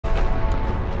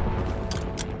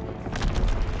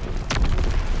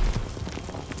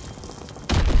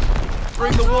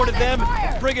Bring the war to them,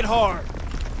 bring it hard.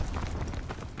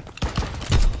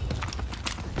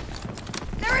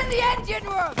 They're in the engine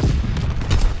room!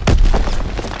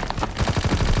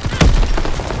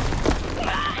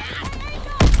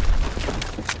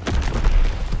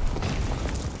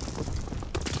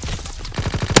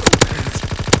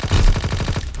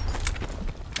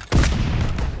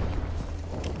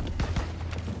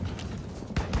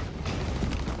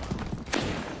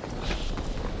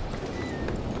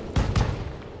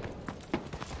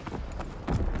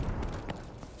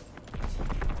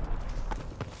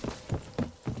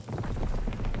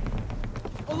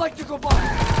 Electrical box!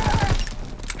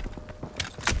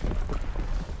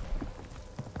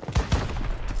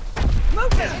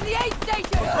 Movement in the aid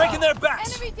station! We're breaking their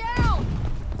backs! Enemy down!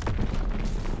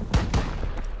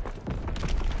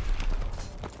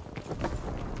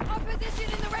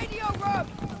 Opposition in the radio room!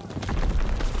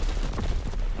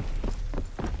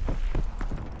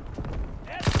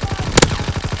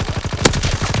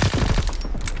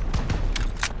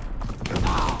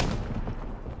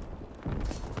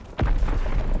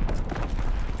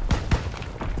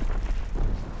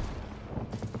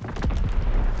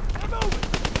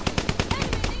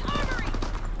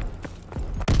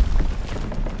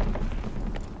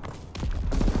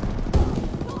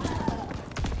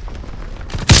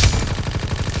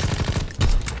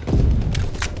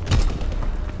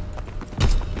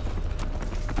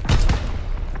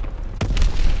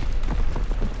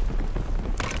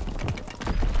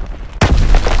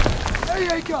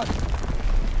 Gun!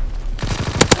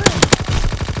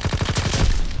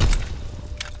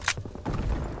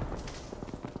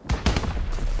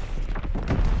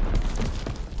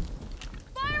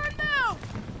 Fire and move!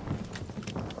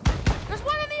 There's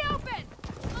one in the open!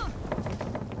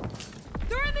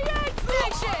 They're in the aid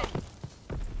station!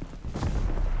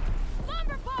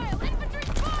 Lumber pile! Infantry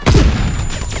fire!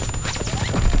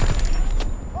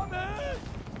 Come in!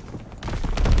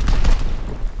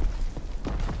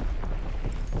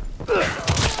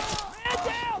 Man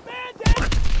down! Man down!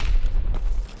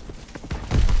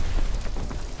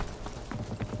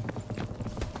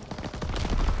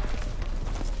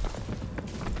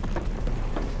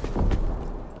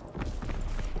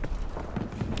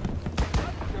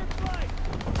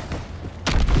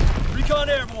 Recon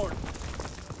airborne!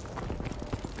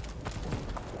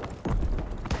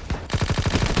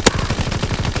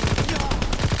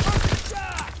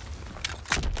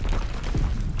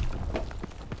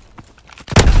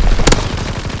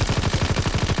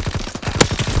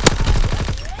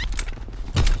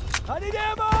 I need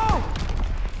ammo!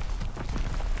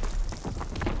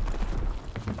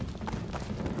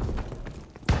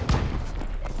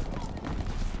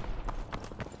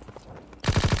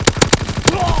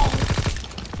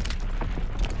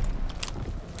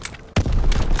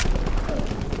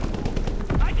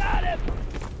 I got him!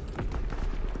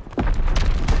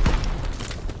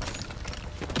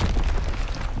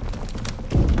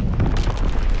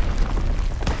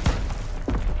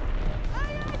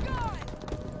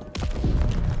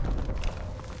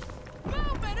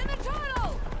 Movement in the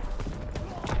tunnel!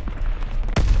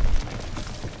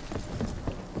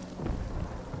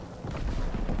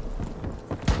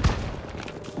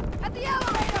 At the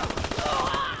elevator!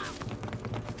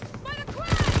 By the crane!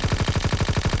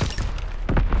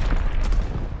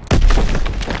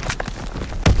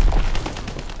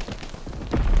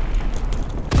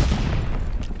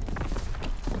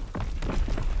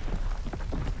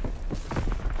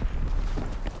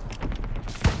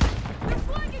 They're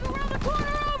flanking around the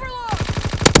corner overlook!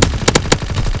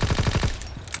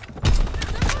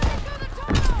 They're moving through the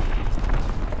tunnel!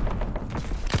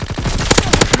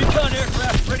 Recon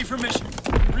aircraft ready for mission.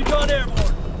 Recon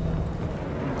airborne.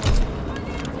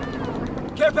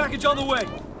 Care package on the way.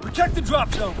 Protect the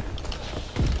drop zone.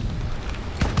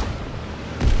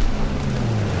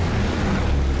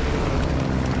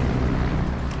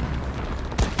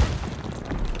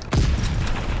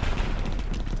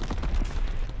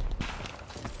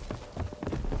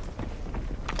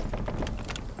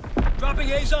 Dropping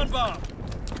Azon bomb.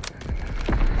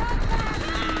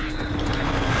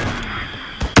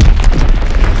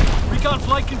 Recon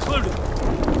flight concluded.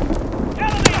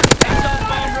 Azon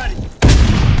bomb ready.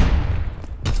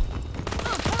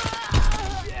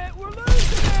 Shit, we're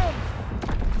losing them!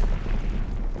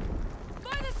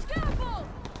 By the scaffold!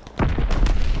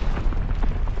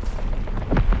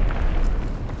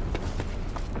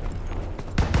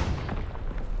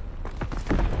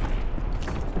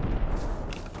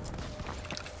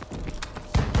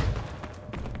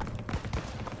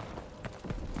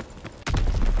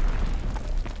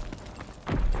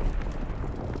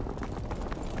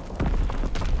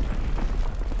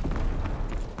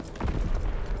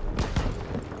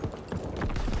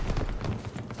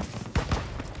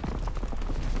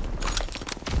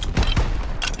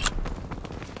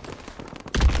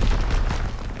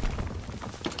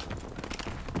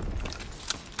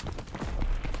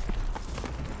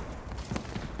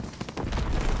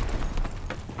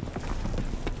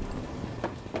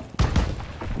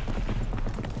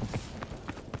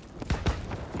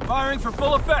 Firing for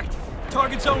full effect.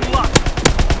 Target zone locked.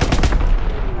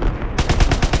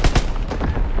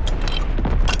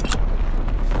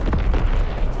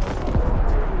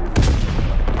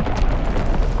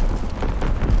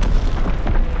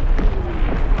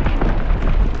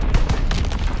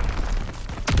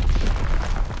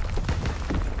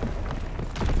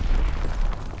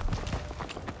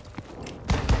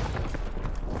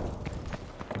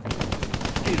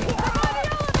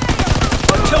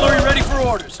 Artillery ready for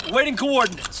orders. Awaiting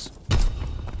coordinates.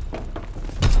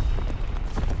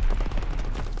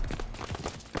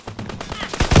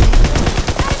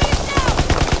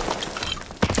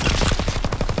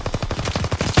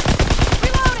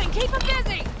 Reloading! Keep him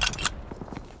busy!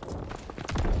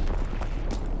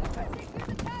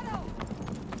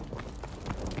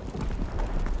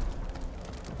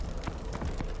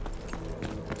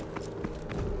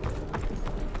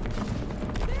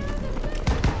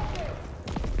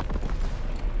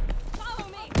 Follow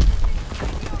me!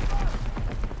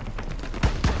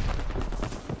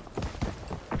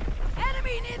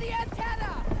 Enemy near the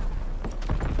antenna!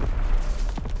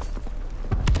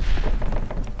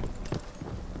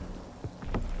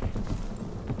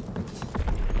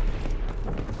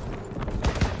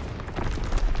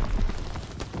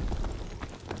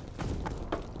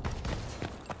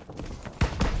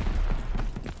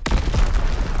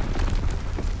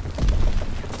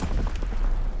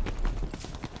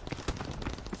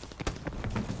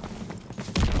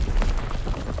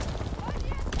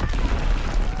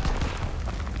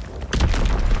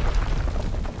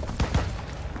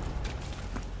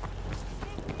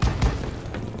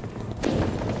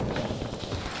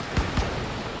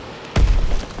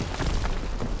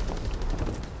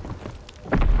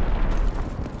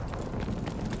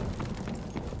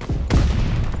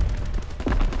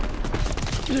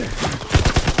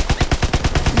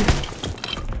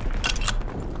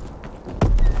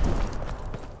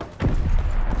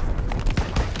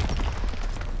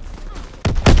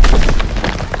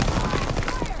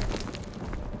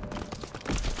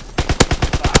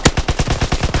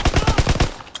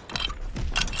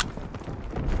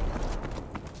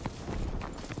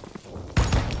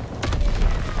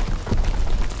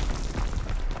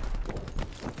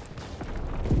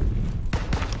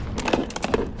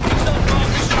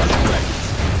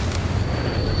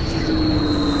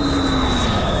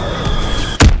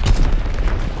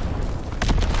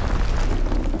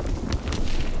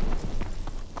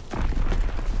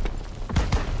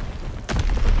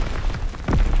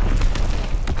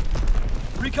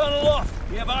 Recon aloft.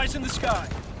 We have eyes in the sky.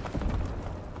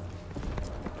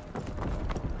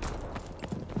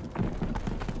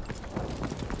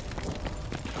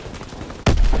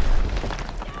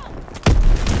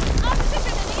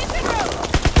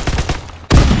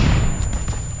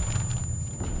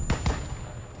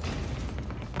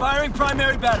 Firing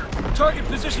primary battery. Target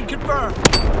position confirmed.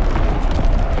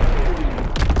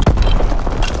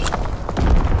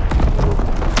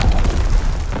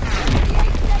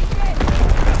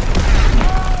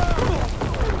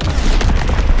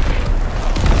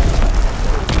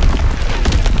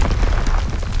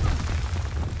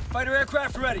 Fighter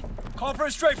aircraft ready. Call for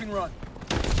a strafing run.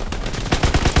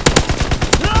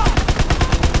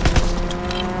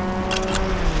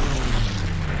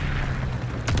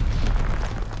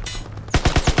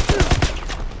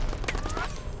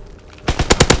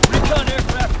 Recon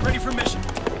aircraft ready for mission.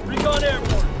 Recon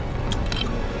airborne.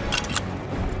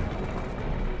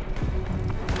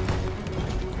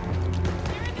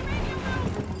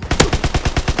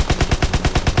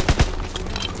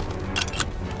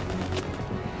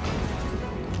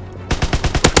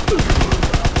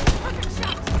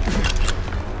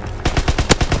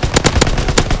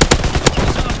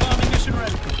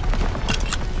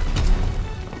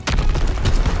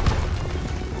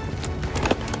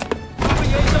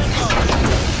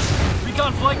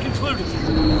 Flight concluded. Mission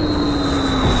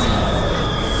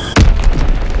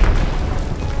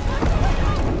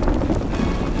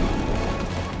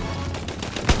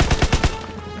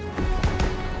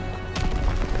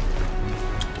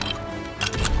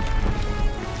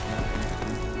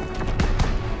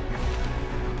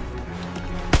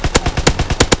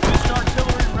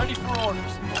artillery ready for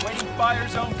orders. Awaiting fire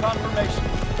zone confirmation.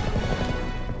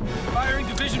 Firing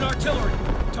division artillery.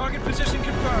 Target position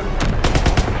confirmed.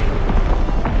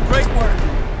 Great work.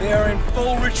 They are in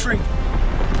full retreat.